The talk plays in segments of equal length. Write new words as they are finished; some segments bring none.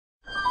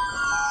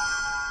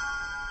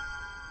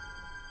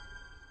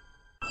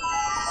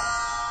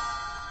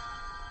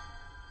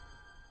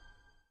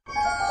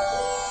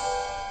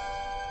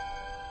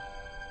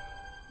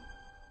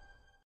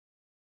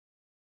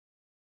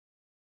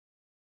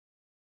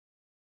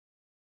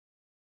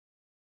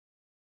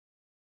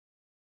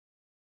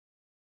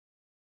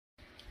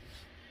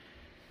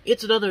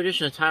It's another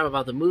edition of Time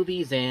About the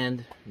Movies,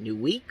 and new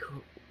week.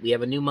 We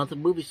have a new month of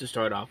movies to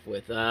start off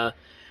with. We're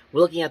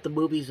looking at the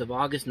movies of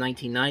August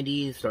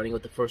 1990, starting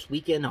with the first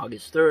weekend,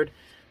 August 3rd.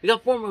 We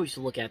got 4 movies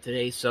to look at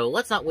today, so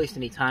let's not waste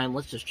any time.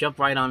 Let's just jump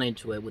right on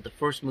into it with the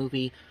first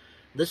movie,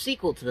 the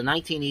sequel to the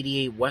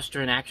 1988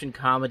 Western action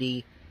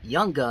comedy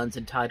Young Guns,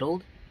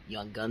 entitled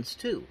Young Guns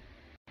 2.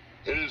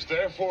 It is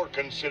therefore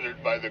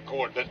considered by the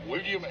court that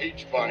William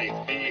H. Bonney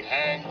be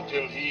hanged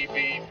till he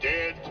be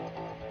dead,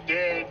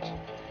 dead,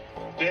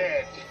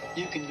 dead.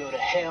 You can go to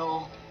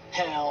hell,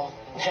 hell,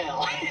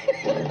 hell.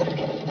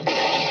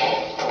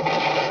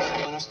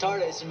 Buenos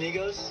tardes,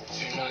 amigos.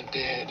 You're not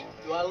dead.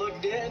 Do I look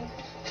dead?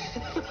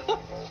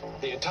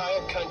 The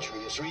entire country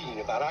is reading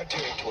about our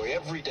territory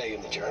every day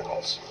in the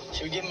journals.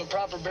 Should we give him a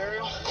proper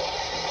burial?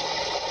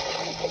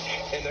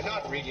 And they're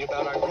not reading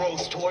about our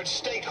growth towards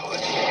statehood.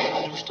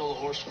 I never stole a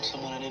horse from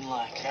someone I didn't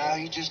like. Now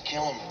you just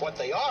kill them. What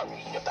they are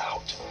reading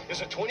about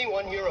is a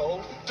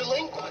 21-year-old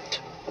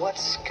delinquent. What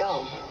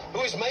scum?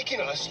 Who is making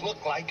us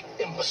look like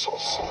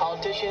imbeciles.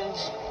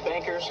 Politicians,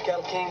 bankers,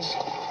 cattle kings.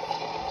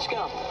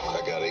 Scum.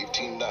 I got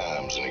 18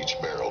 dimes in each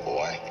barrel,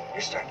 boy.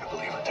 You're starting to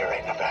believe what they're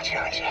writing about you,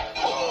 aren't you?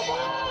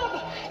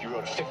 You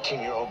rode a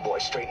 15-year-old boy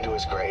straight into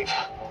his grave.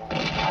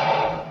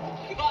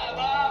 Goodbye,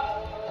 Bob.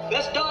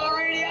 Best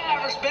 $1.80 I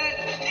ever spent.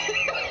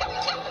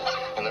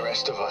 And the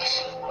rest of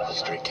us,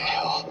 straight to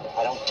hell.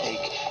 I don't take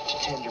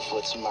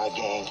tenderfoots in my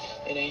gang.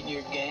 It ain't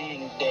your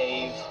gang,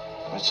 Dave.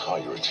 Let's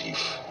hire a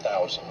thief.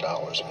 $1,000,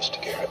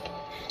 Mr. Garrett,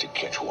 to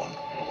catch one.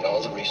 And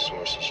all the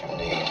resources you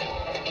need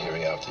to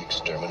carry out the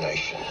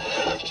extermination.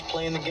 Just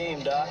playing the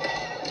game, Doc.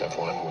 Of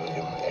one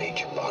William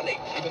H. Bonney.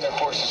 Even their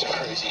horses are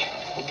crazy.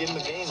 We'll give him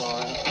a game, all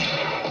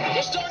right.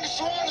 They're starting to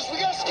surround us. We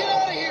gotta get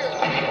out of here.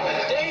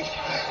 Dave,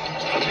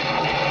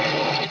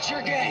 it's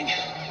your gang.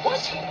 What?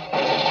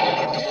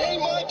 It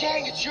ain't my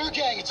gang. It's your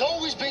gang. It's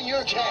always been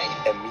your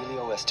gang.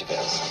 Emilio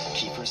Estevez,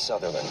 Kiefer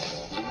Sutherland,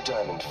 Lou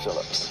Diamond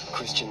Phillips,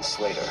 Christian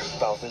Slater,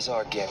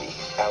 Balthazar Getty,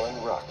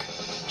 Alan Ruck,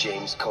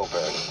 James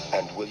Coburn,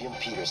 and William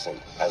Peterson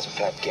as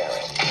Pat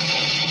Garrett.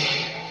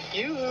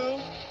 Yoo-hoo.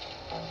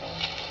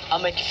 I'll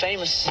make you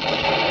famous.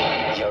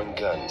 Young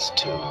Guns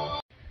 2.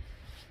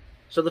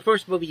 So the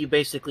first movie, you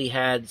basically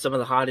had some of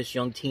the hottest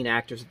young teen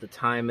actors at the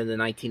time in the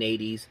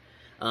 1980s.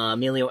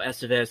 Emilio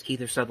Estevez,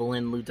 Kiefer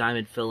Sutherland, Lou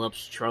Diamond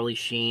Phillips, Charlie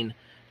Sheen,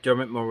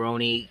 Dermot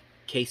Mulroney,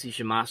 Casey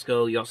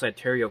Siemaszko. You also had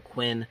Terry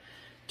O'Quinn,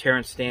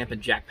 Terrence Stamp,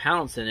 and Jack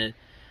Palance in it.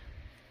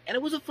 And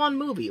it was a fun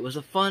movie. It was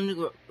a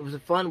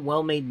fun,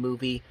 well-made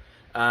movie.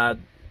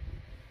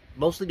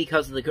 Mostly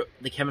because of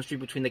the chemistry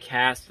between the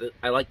cast.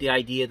 I like the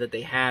idea that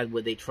they had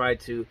where they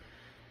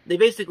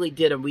basically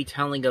did a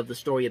retelling of the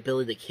story of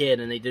Billy the Kid,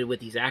 and they did it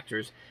with these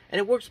actors, and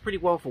it works pretty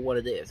well for what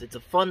it is. It's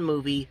a fun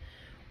movie.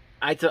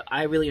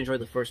 I really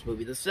enjoyed the first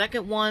movie. The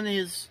second one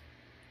is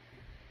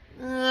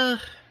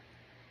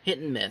hit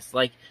and miss.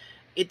 Like,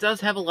 it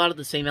does have a lot of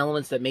the same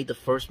elements that made the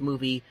first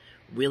movie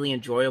really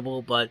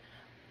enjoyable, but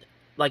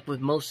like with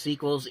most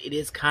sequels, it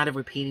is kind of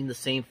repeating the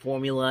same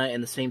formula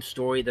and the same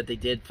story that they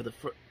did for the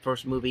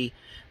first movie.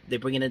 They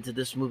bring it into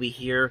this movie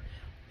here,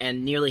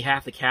 and nearly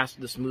half the cast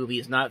of this movie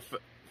is not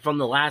from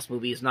the last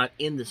movie is not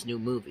in this new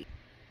movie.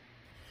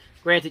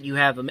 Granted, you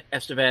have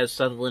Estevez,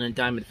 Sutherland, and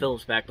Diamond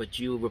Phillips back, but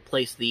you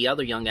replace the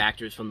other young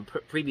actors from the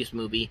previous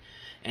movie,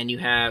 and you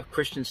have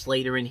Christian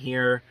Slater in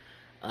here,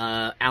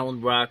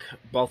 Alan Ruck,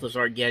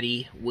 Balthazar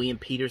Getty, William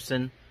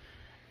Peterson,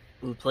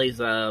 who plays,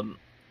 they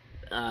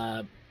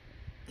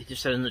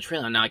just said in the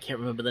trailer, now I can't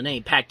remember the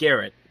name, Pat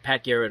Garrett.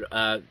 Pat Garrett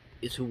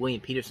is who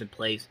William Peterson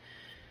plays.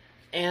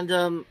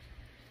 And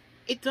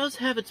it does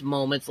have its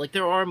moments. Like,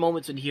 there are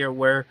moments in here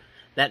where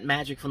that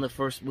magic from the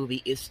first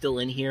movie is still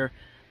in here.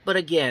 But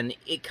again,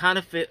 it kind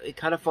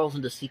of falls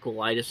into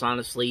sequelitis,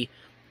 honestly.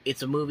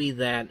 It's a movie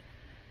that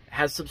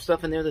has some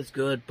stuff in there that's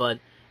good, but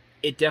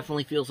it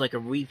definitely feels like a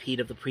repeat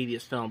of the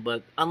previous film.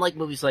 But unlike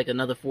movies like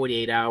Another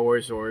 48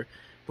 Hours or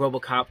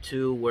RoboCop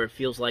 2, where it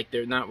feels like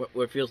they're not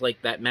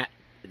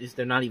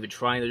even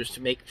trying, they're just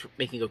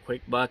making a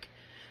quick buck.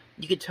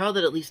 You can tell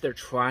that at least they're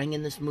trying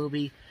in this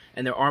movie,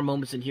 and there are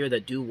moments in here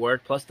that do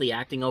work. Plus, the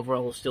acting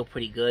overall is still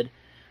pretty good.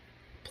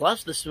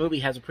 Plus, this movie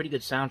has a pretty good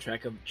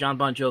soundtrack of John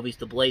Bon Jovi's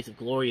 "The Blaze of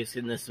Glorious"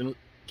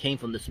 came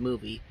from this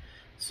movie.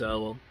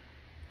 So,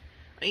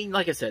 I mean,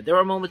 like I said, there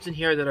are moments in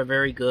here that are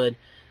very good,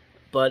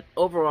 but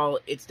overall,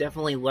 it's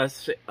definitely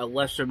a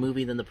lesser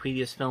movie than the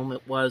previous film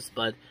it was.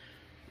 But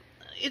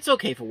it's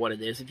okay for what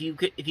it is. If you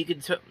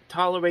could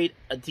tolerate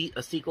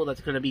a sequel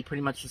that's going to be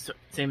pretty much the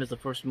same as the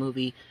first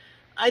movie,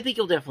 I think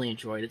you'll definitely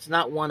enjoy it. It's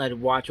not one I'd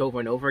watch over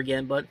and over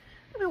again, but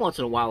every once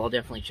in a while I'll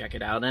definitely check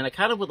it out. And I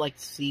kind of would like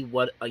to see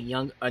what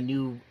a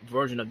new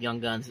version of Young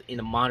Guns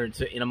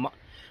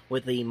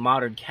with a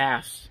modern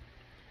cast.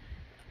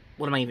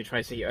 What am I even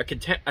trying to say here?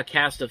 A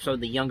cast of some of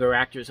the younger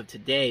actors of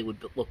today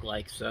would look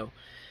like. So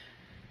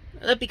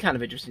that'd be kind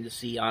of interesting to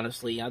see,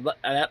 honestly. I'm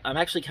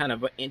actually kind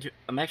of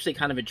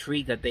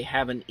intrigued that they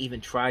haven't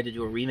even tried to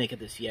do a remake of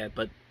this yet.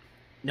 But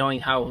knowing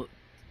how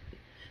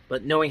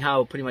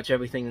pretty much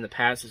everything in the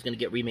past is going to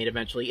get remade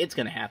eventually, it's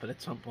going to happen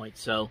at some point.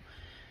 So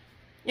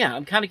yeah,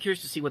 I'm kind of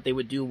curious to see what they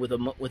would do with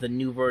a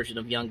new version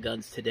of Young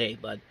Guns today.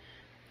 But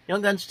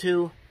Young Guns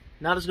 2,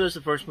 not as good as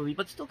the first movie,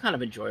 but still kind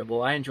of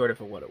enjoyable. I enjoyed it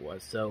for what it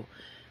was. So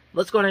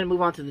let's go ahead and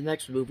move on to the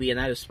next movie, and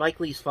that is Spike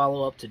Lee's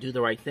follow-up to Do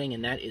the Right Thing,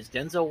 and that is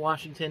Denzel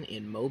Washington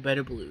in Mo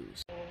Better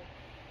Blues.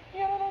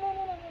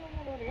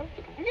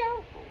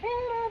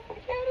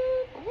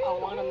 I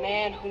want a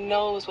man who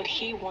knows what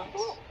he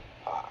wants.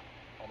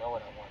 I know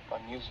what I want.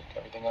 Fun music.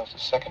 Everything else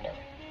is secondary.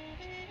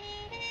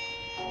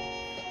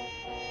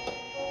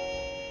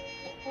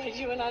 What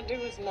you and I do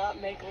is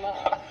not make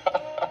love.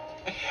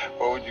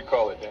 What would you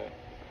call it, Dan?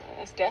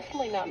 It's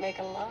definitely not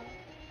making love.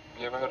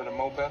 You ever heard of the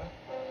Mo Better?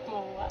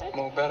 Mo what?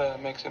 Mo Better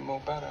makes it Mo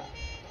Better.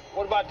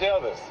 What about the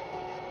others?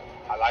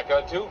 I like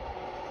her too.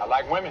 I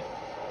like women.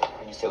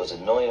 When you say it was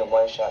 $1 million in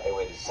one shot, they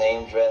wear the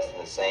same dress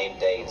and the same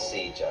day to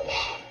see each other.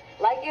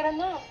 Like it or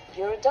not,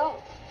 you're a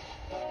dog.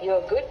 You're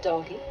a good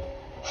doggy,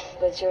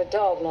 but you're a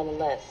dog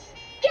nonetheless.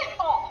 Get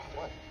off!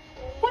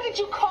 What did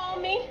you call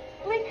me?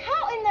 Like,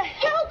 how in the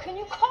hell can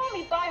you call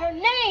me by her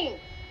name?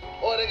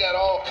 Boy, they got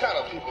all kind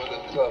of people in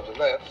this club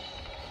tonight.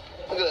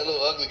 Look at that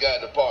little ugly guy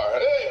at the bar.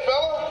 Hey,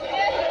 fella!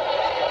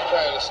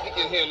 Trying to sneak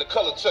in here in the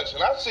colored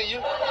section. I see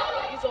you.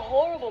 He's a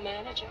horrible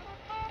manager.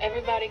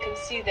 Everybody can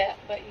see that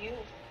but you.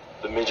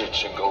 The midget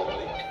should go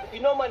league.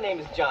 You know my name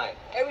is Giant.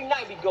 Every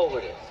night we go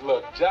over this.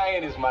 Look,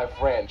 Giant is my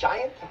friend.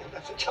 Giant?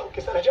 That's a joke.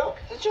 It's not a joke.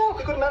 It's a joke.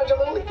 You couldn't manage a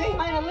little league team.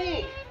 Minor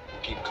league.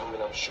 Keep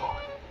coming up short.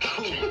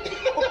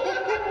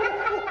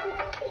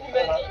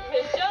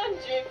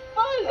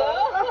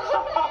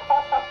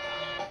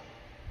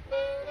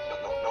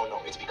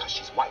 No. It's because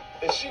she's white.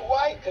 Is she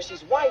white? Because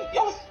she's white,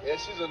 yes. Yeah,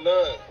 she's a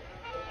nun.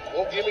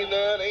 Won't give me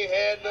none, ain't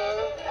had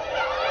none.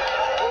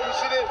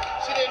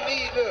 She didn't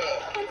need none.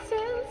 And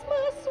since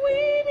my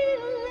sweetie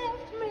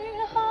left me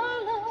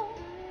hollow,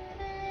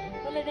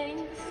 well, it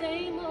ain't the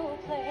same old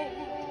place.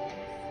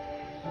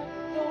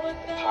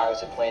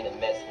 Pirates are playing the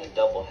Mets in a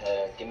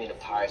doubleheader. Give me the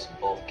Pirates in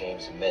both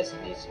games. The Mets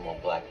need some more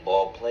black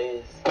ball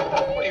players.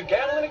 What are you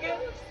gambling again?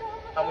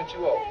 How much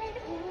you owe?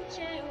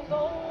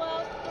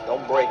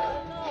 Don't break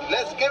her.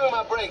 Let's give him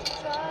a break.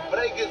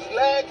 Break his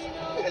legs,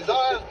 his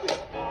arms.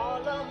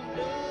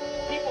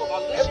 People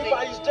are listening.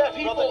 Everybody's deaf,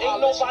 brother.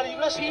 Ain't nobody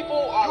listening.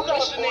 People are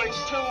listening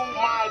to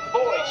my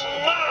voice.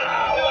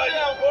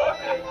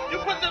 You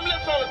put them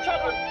lips on the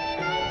trumpet.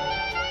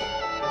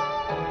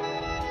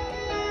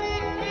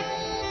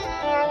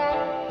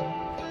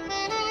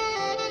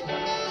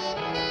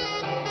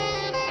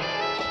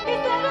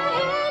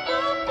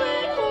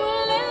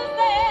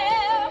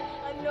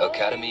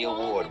 Academy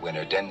Award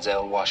winner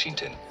Denzel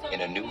Washington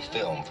in a new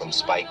film from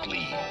Spike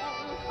Lee.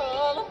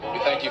 We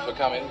thank you for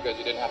coming because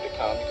you didn't have to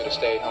come. You could have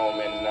stayed home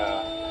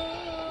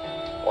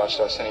and watched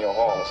Arsenio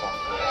Hall or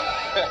something.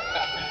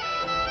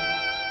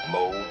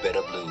 Mo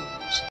Better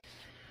Blues.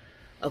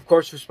 Of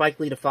course, for Spike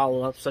Lee to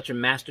follow up such a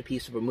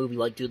masterpiece of a movie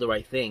like Do the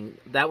Right Thing,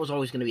 that was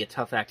always going to be a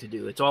tough act to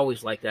do. It's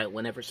always like that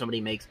whenever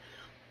somebody makes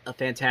a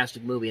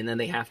fantastic movie and then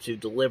they have to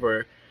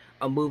deliver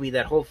a movie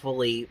that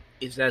hopefully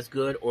is as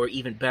good or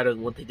even better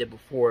than what they did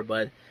before.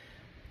 But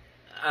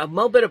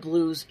Mo Better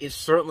Blues is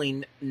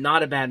certainly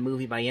not a bad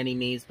movie by any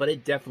means, but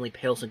it definitely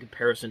pales in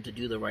comparison to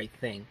Do the Right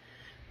Thing.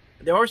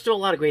 There are still a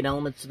lot of great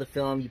elements to the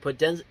film. You put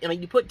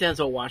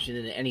Denzel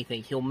Washington in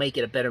anything, he'll make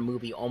it a better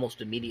movie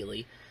almost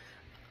immediately.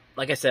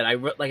 Like I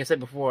said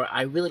before,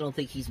 I really don't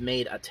think he's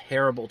made a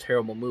terrible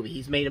movie.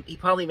 He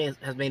probably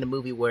has made a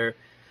movie where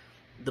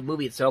the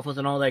movie itself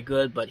wasn't all that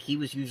good, but he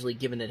was usually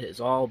giving it his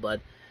all.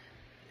 But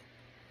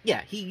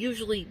yeah, he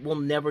usually will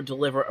never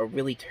deliver a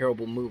really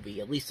terrible movie,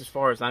 at least as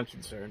far as I'm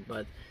concerned.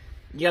 But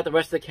you got the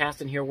rest of the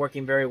cast in here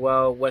working very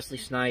well. Wesley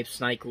Snipes,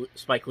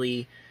 Spike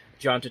Lee,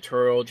 John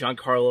Turturro,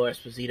 Giancarlo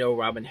Esposito,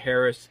 Robin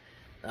Harris,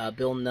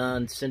 Bill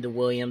Nunn, Cinda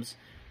Williams.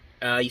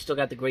 You still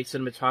got the great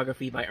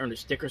cinematography by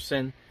Ernest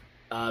Dickerson.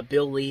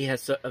 Bill Lee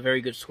has a very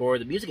good score.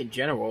 The music in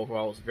general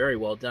overall is very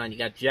well done. You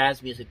got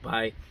jazz music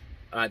by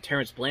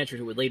Terrence Blanchard,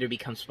 who would later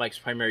become Spike's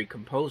primary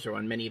composer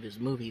on many of his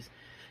movies,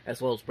 as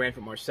well as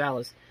Branford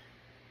Marsalis.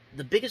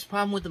 The biggest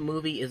problem with the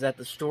movie is that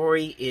the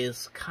story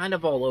is kind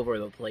of all over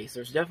the place.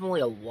 There's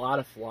definitely a lot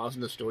of flaws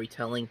in the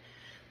storytelling.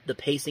 The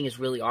pacing is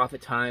really off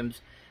at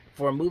times.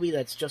 For a movie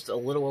that's just a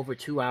little over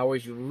 2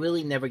 hours, you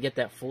really never get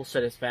that full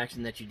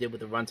satisfaction that you did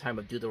with the runtime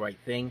of Do the Right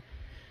Thing.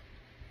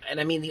 And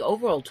I mean, the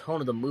overall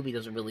tone of the movie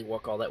doesn't really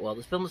work all that well.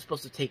 This film is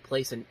supposed to take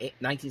place in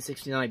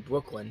 1969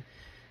 Brooklyn,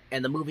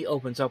 and the movie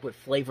opens up with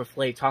Flavor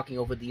Flav talking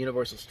over the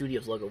Universal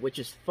Studios logo, which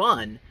is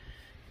fun,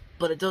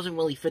 but it doesn't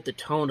really fit the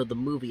tone of the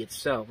movie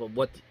itself, of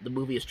what the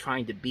movie is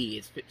trying to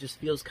be. It just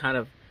feels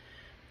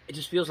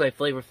like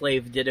Flavor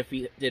Flav did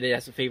it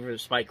as a favor to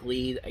Spike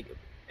Lee,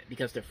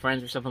 because they're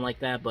friends or something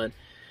like that. But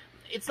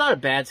it's not a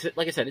bad,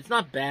 like I said, it's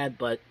not bad,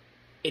 but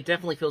it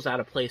definitely feels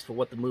out of place for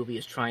what the movie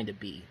is trying to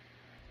be.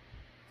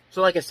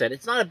 So like I said,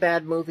 it's not a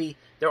bad movie.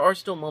 There are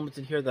still moments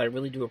in here that I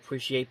really do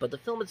appreciate, but the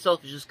film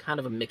itself is just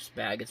kind of a mixed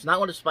bag. It's not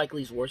one of Spike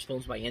Lee's worst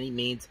films by any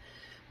means,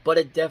 but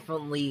it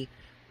definitely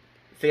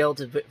failed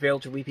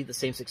to repeat the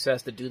same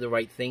success that Do the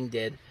Right Thing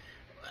did.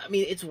 I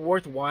mean, it's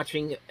worth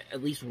watching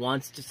at least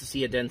once just to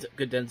see a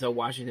good Denzel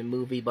Washington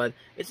movie, but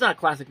it's not a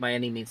classic by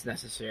any means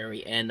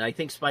necessary, and I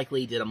think Spike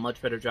Lee did a much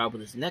better job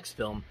with his next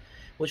film,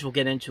 which we'll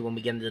get into when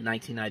we get into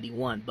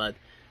 1991, but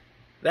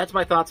that's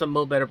my thoughts on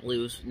Mo Better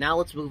Blues. Now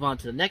let's move on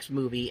to the next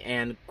movie,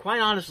 and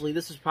quite honestly,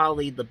 this is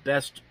probably the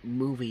best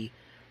movie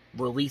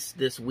released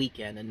this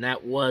weekend, and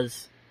that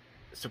was,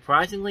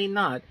 surprisingly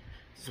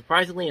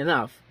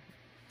enough,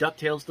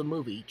 DuckTales the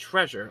movie,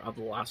 Treasure of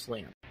the Lost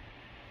Lamp.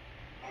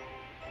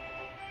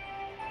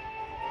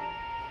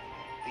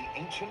 The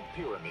ancient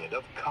pyramid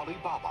of Kali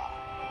Baba,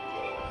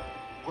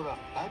 where a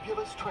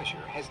fabulous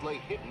treasure has lay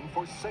hidden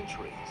for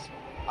centuries.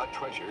 A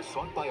treasure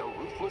sought by a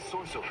ruthless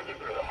sorcerer.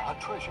 A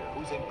treasure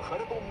whose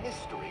incredible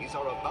mysteries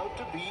are about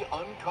to be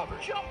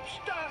uncovered.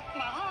 Jumpstart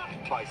my heart!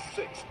 By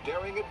 6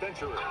 daring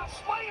adventurers. I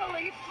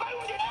finally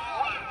found it!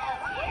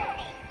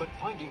 But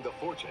finding the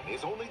fortune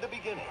is only the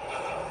beginning.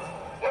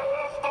 Who's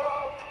this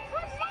guy?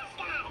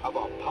 Of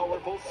a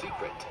powerful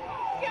secret.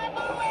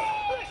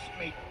 Bless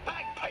me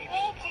bagpipes!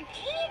 It's a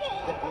kitty!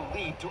 That will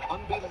lead to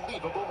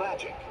unbelievable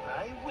magic.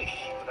 I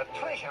wish for the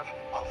treasure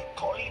of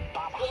Kali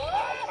Baba.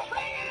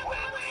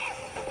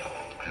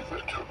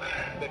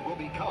 That will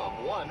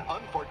become one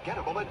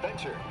unforgettable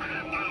adventure.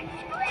 I'd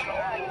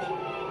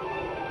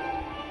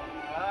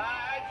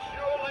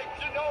sure like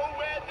to know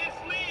where this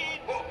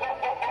leads.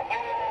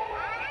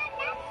 I'm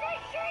not so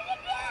sure you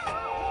do.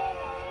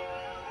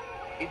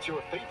 It's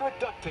your favorite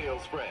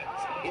DuckTales friends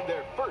in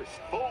their first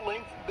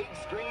full-length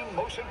big-screen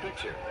motion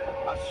picture.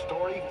 A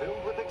story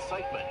filled with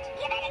excitement.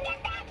 You better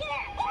get back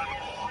here.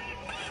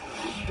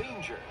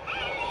 Danger.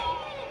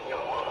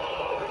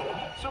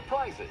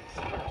 Surprises.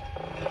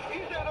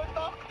 Is there a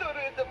doctor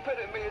in the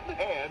pyramid?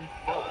 And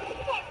fun.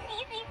 That's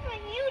easy for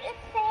you to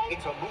say.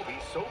 It's a movie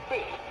so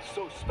big,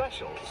 so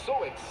special,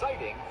 so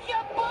exciting.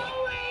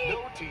 Shabowie!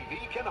 No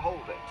TV can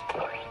hold it.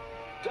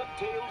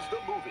 DuckTales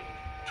the movie,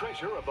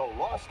 Treasure of the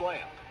Lost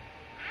Lamp.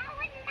 I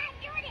wouldn't mind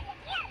doing it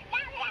again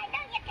now that I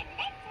know you can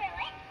live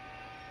through it.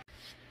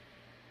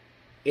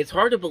 It's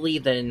hard to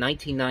believe that in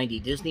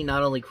 1990, Disney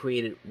not only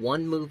created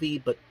one movie,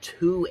 but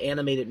 2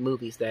 animated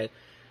movies that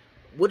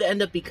would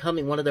end up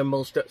becoming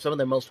some of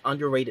their most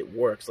underrated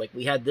works. Like,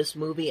 we had this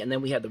movie, and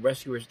then we had The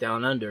Rescuers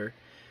Down Under,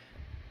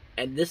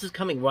 and this is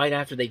coming right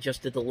after they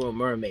just did The Little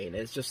Mermaid. And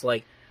it's just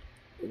like,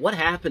 what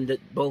happened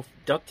that both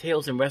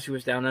DuckTales and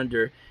Rescuers Down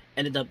Under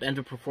ended up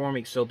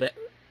underperforming so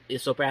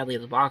badly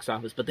at the box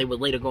office, but they would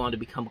later go on to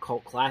become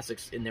cult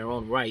classics in their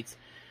own rights.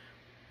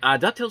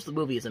 DuckTales the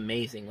movie is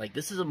amazing. Like,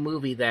 this is a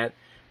movie that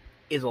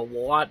is a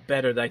lot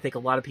better than I think a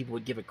lot of people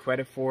would give it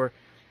credit for.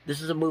 This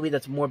is a movie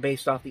that's more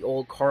based off the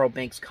old Carl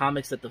Banks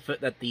comics that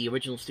the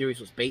original series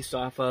was based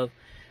off of,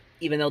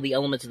 even though the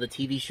elements of the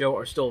TV show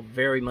are still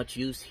very much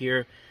used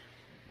here.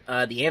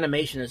 The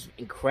animation is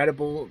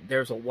incredible.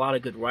 There's a lot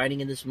of good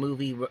writing in this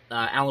movie.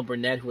 Alan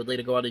Burnett, who would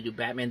later go on to do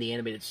Batman the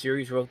Animated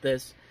Series, wrote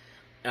this.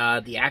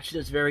 The action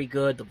is very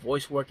good. The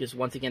voice work is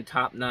once again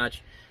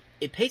top-notch.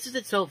 It paces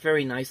itself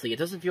very nicely. It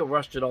doesn't feel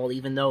rushed at all,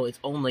 even though it's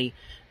only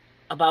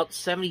about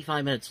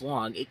 75 minutes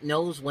long. It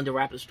knows when to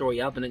wrap the story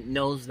up, and it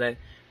knows that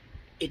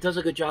it does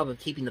a good job of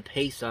keeping the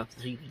pace up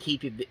so you can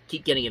keep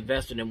getting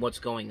invested in what's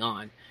going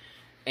on.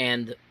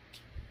 And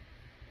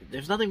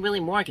there's nothing really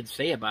more I can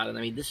say about it.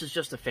 I mean, this is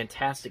just a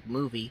fantastic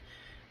movie.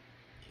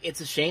 It's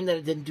a shame that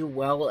it didn't do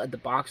well at the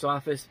box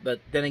office, but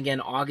then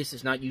again, August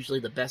is not usually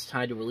the best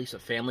time to release a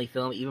family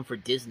film, even for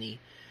Disney.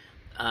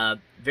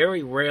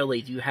 Very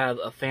rarely do you have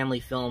a family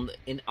film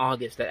in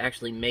August that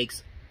actually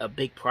makes a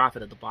big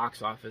profit at the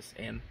box office,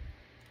 and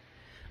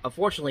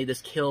unfortunately,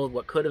 this killed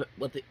what could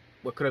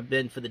have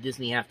been for the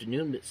Disney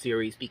Afternoon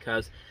series,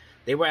 because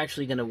they were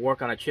actually going to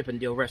work on a Chip and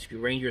Dale Rescue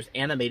Rangers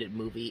animated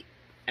movie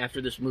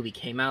after this movie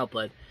came out,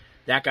 but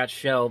that got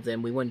shelved,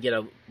 and we wouldn't get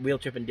a real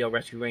Chip and Dale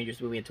Rescue Rangers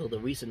movie until the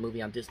recent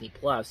movie on Disney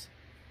Plus.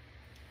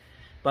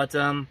 But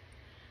and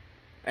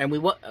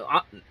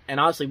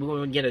honestly, we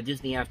wouldn't get a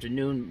Disney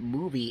Afternoon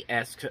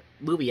movie-esque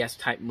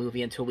type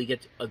movie until we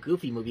get a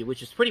Goofy movie,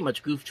 which is pretty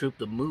much Goof Troop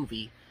the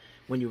movie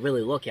when you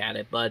really look at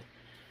it. But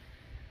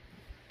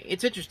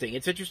it's interesting.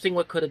 It's interesting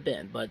what could have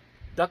been, but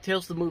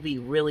DuckTales the movie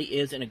really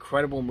is an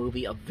incredible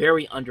movie, a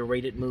very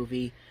underrated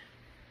movie.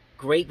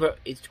 Great,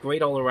 it's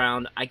great all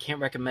around. I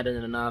can't recommend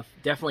it enough.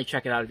 Definitely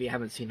check it out if you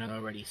haven't seen it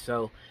already.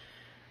 So,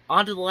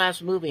 on to the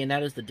last movie, and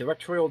that is the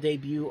directorial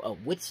debut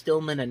of Whit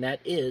Stilman, and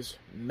that is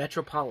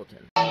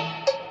Metropolitan.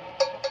 Tom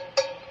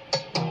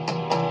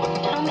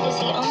is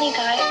the only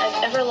guy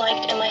I've ever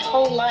liked in my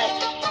whole life.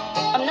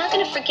 I'm not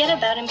going to forget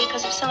about him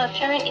because of some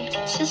apparent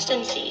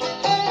inconsistencies.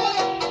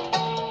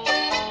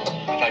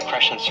 I've had a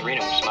crush on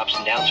Serena with some ups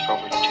and downs for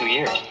over 2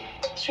 years.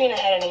 Serena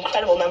had an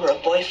incredible number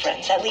of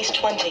boyfriends, at least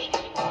 20.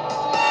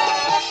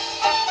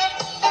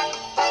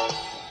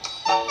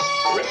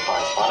 Rick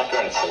Barnes, Monica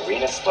and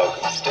Serena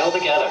Slocum still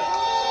together.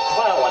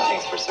 Well, one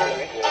thing's for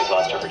certain. She's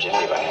lost her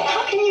virginity by now.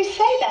 How can you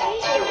say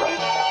that? You're right.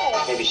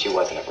 Maybe she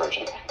wasn't a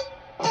virgin.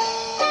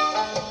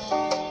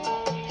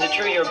 Is it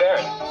true you're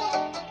barren?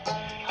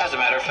 As a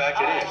matter of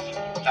fact, it is.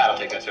 I don't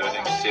take that sort of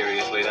thing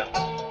seriously, though.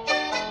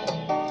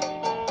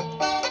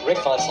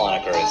 Rick Von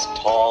Sloniker is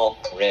tall,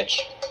 rich,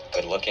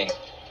 good-looking,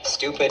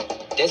 stupid,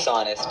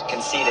 dishonest,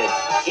 conceited,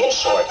 in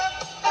short,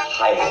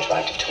 highly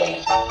attractive to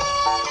women.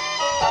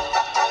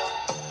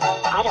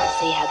 I don't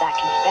see how that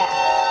can be bad.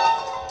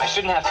 I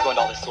shouldn't have to go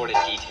into all the sordid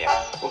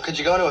details. Well, could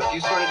you go into a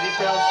few sordid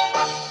details?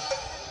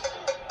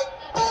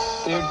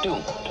 They're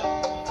doomed.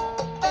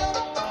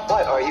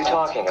 What are you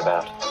talking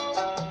about?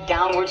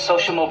 Downward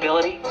social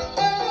mobility?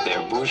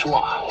 They're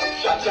bourgeois.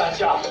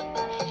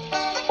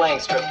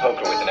 Playing strip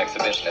poker with an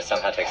exhibitionist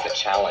somehow takes the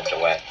challenge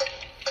away.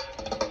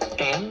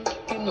 And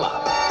in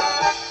love.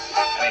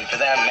 I mean, for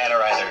them, men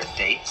are either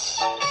dates,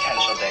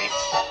 potential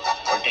dates,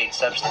 or date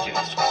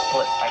substitutes.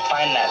 Well, I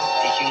find that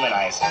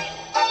dehumanizing.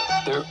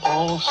 They're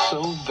all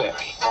so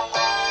very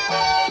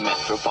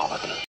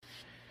Metropolitan.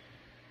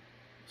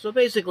 So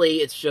basically,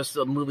 it's just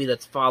a movie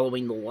that's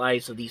following the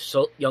lives of these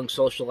young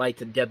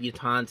socialites and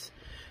debutantes.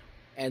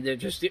 And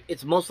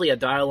it's mostly a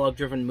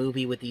dialogue-driven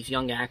movie with these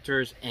young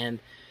actors. And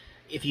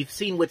if you've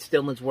seen Whit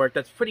Stilman's work,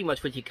 that's pretty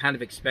much what you kind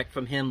of expect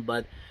from him.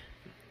 But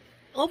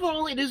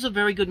overall, it is a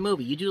very good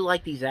movie. You do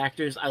like these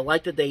actors. I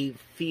like that they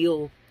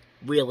feel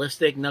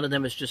realistic. None of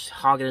them is just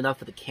hogging it up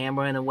for the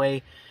camera in a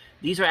way.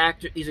 These are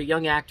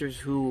young actors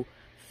who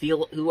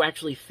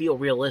actually feel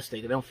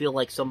realistic. They don't feel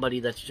like somebody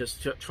that's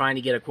just trying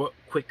to get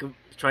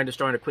trying to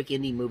star in a quick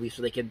indie movie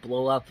so they can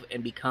blow up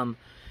and become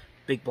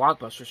big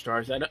blockbuster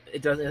stars.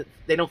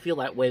 They don't feel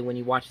that way when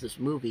you watch this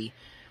movie.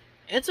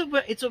 It's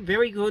a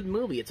very good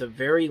movie. It's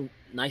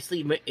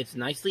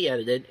nicely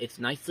edited. It's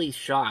nicely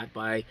shot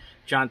by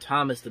John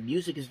Thomas. The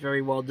music is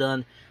very well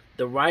done.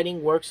 The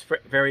writing works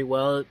very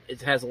well.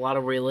 It has a lot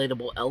of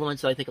relatable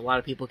elements that I think a lot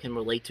of people can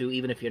relate to,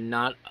 even if you're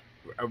not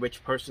a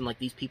rich person like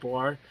these people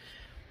are.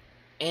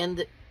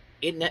 And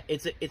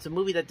it's a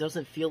movie that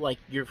doesn't feel like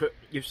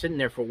you're sitting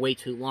there for way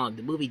too long.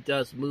 The movie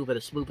does move at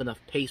a smooth enough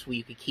pace where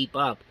you can keep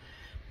up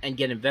and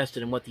get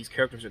invested in what these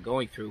characters are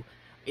going through.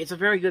 It's a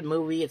very good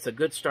movie. It's a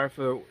good start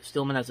for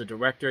Stilman as a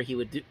director. He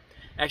would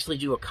actually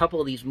do a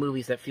couple of these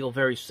movies that feel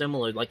very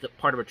similar, like the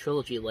part of a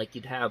trilogy. Like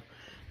you'd have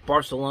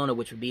Barcelona,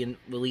 which would be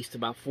released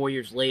about 4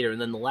 years later, and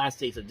then The Last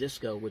Days of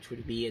Disco, which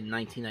would be in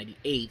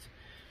 1998.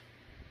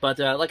 But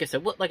like I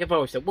said, like I've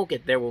always said, we'll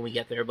get there when we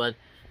get there. But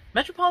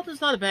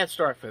Metropolitan's not a bad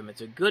start for him.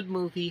 It's a good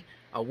movie,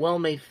 a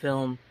well-made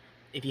film.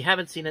 If you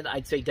haven't seen it,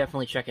 I'd say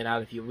definitely check it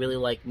out. If you really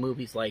like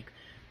movies like...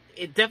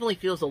 It definitely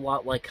feels a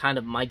lot like kind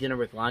of My Dinner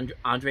with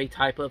Andre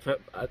type of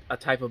a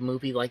type of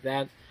movie like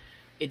that.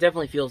 It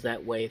definitely feels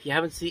that way. If you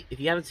haven't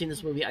seen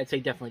this movie, I'd say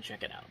definitely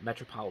check it out.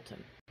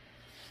 Metropolitan.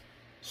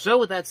 So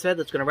with that said,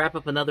 that's going to wrap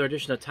up another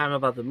edition of Time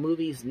About the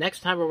Movies.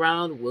 Next time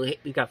around,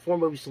 we've got 4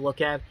 movies to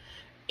look at,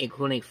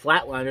 including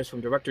Flatliners from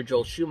director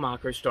Joel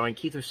Schumacher, starring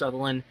Kiefer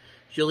Sutherland,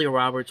 Julia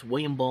Roberts,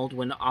 William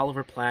Baldwin,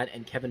 Oliver Platt,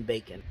 and Kevin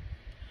Bacon.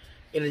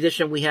 In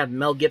addition, we have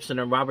Mel Gibson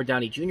and Robert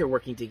Downey Jr.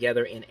 working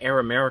together in Air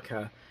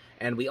America,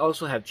 and we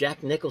also have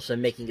Jack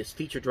Nicholson making his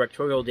feature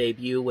directorial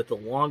debut with the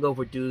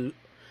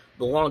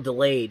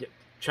long-delayed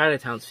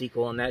Chinatown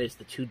sequel, and that is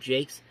The Two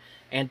Jakes,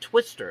 and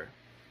Twister.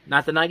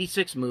 Not the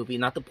 96 movie,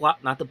 not the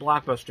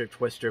blockbuster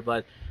Twister,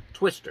 but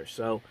Twister.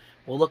 So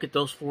we'll look at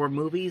those 4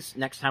 movies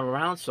next time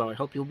around, so I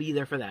hope you'll be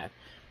there for that.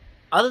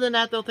 Other than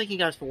that, though, thank you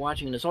guys for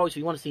watching, and as always, if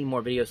you want to see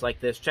more videos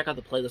like this, check out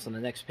the playlist on the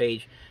next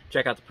page,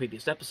 check out the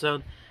previous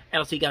episode, and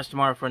I'll see you guys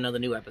tomorrow for another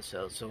new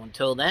episode. So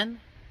until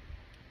then,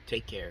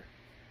 take care.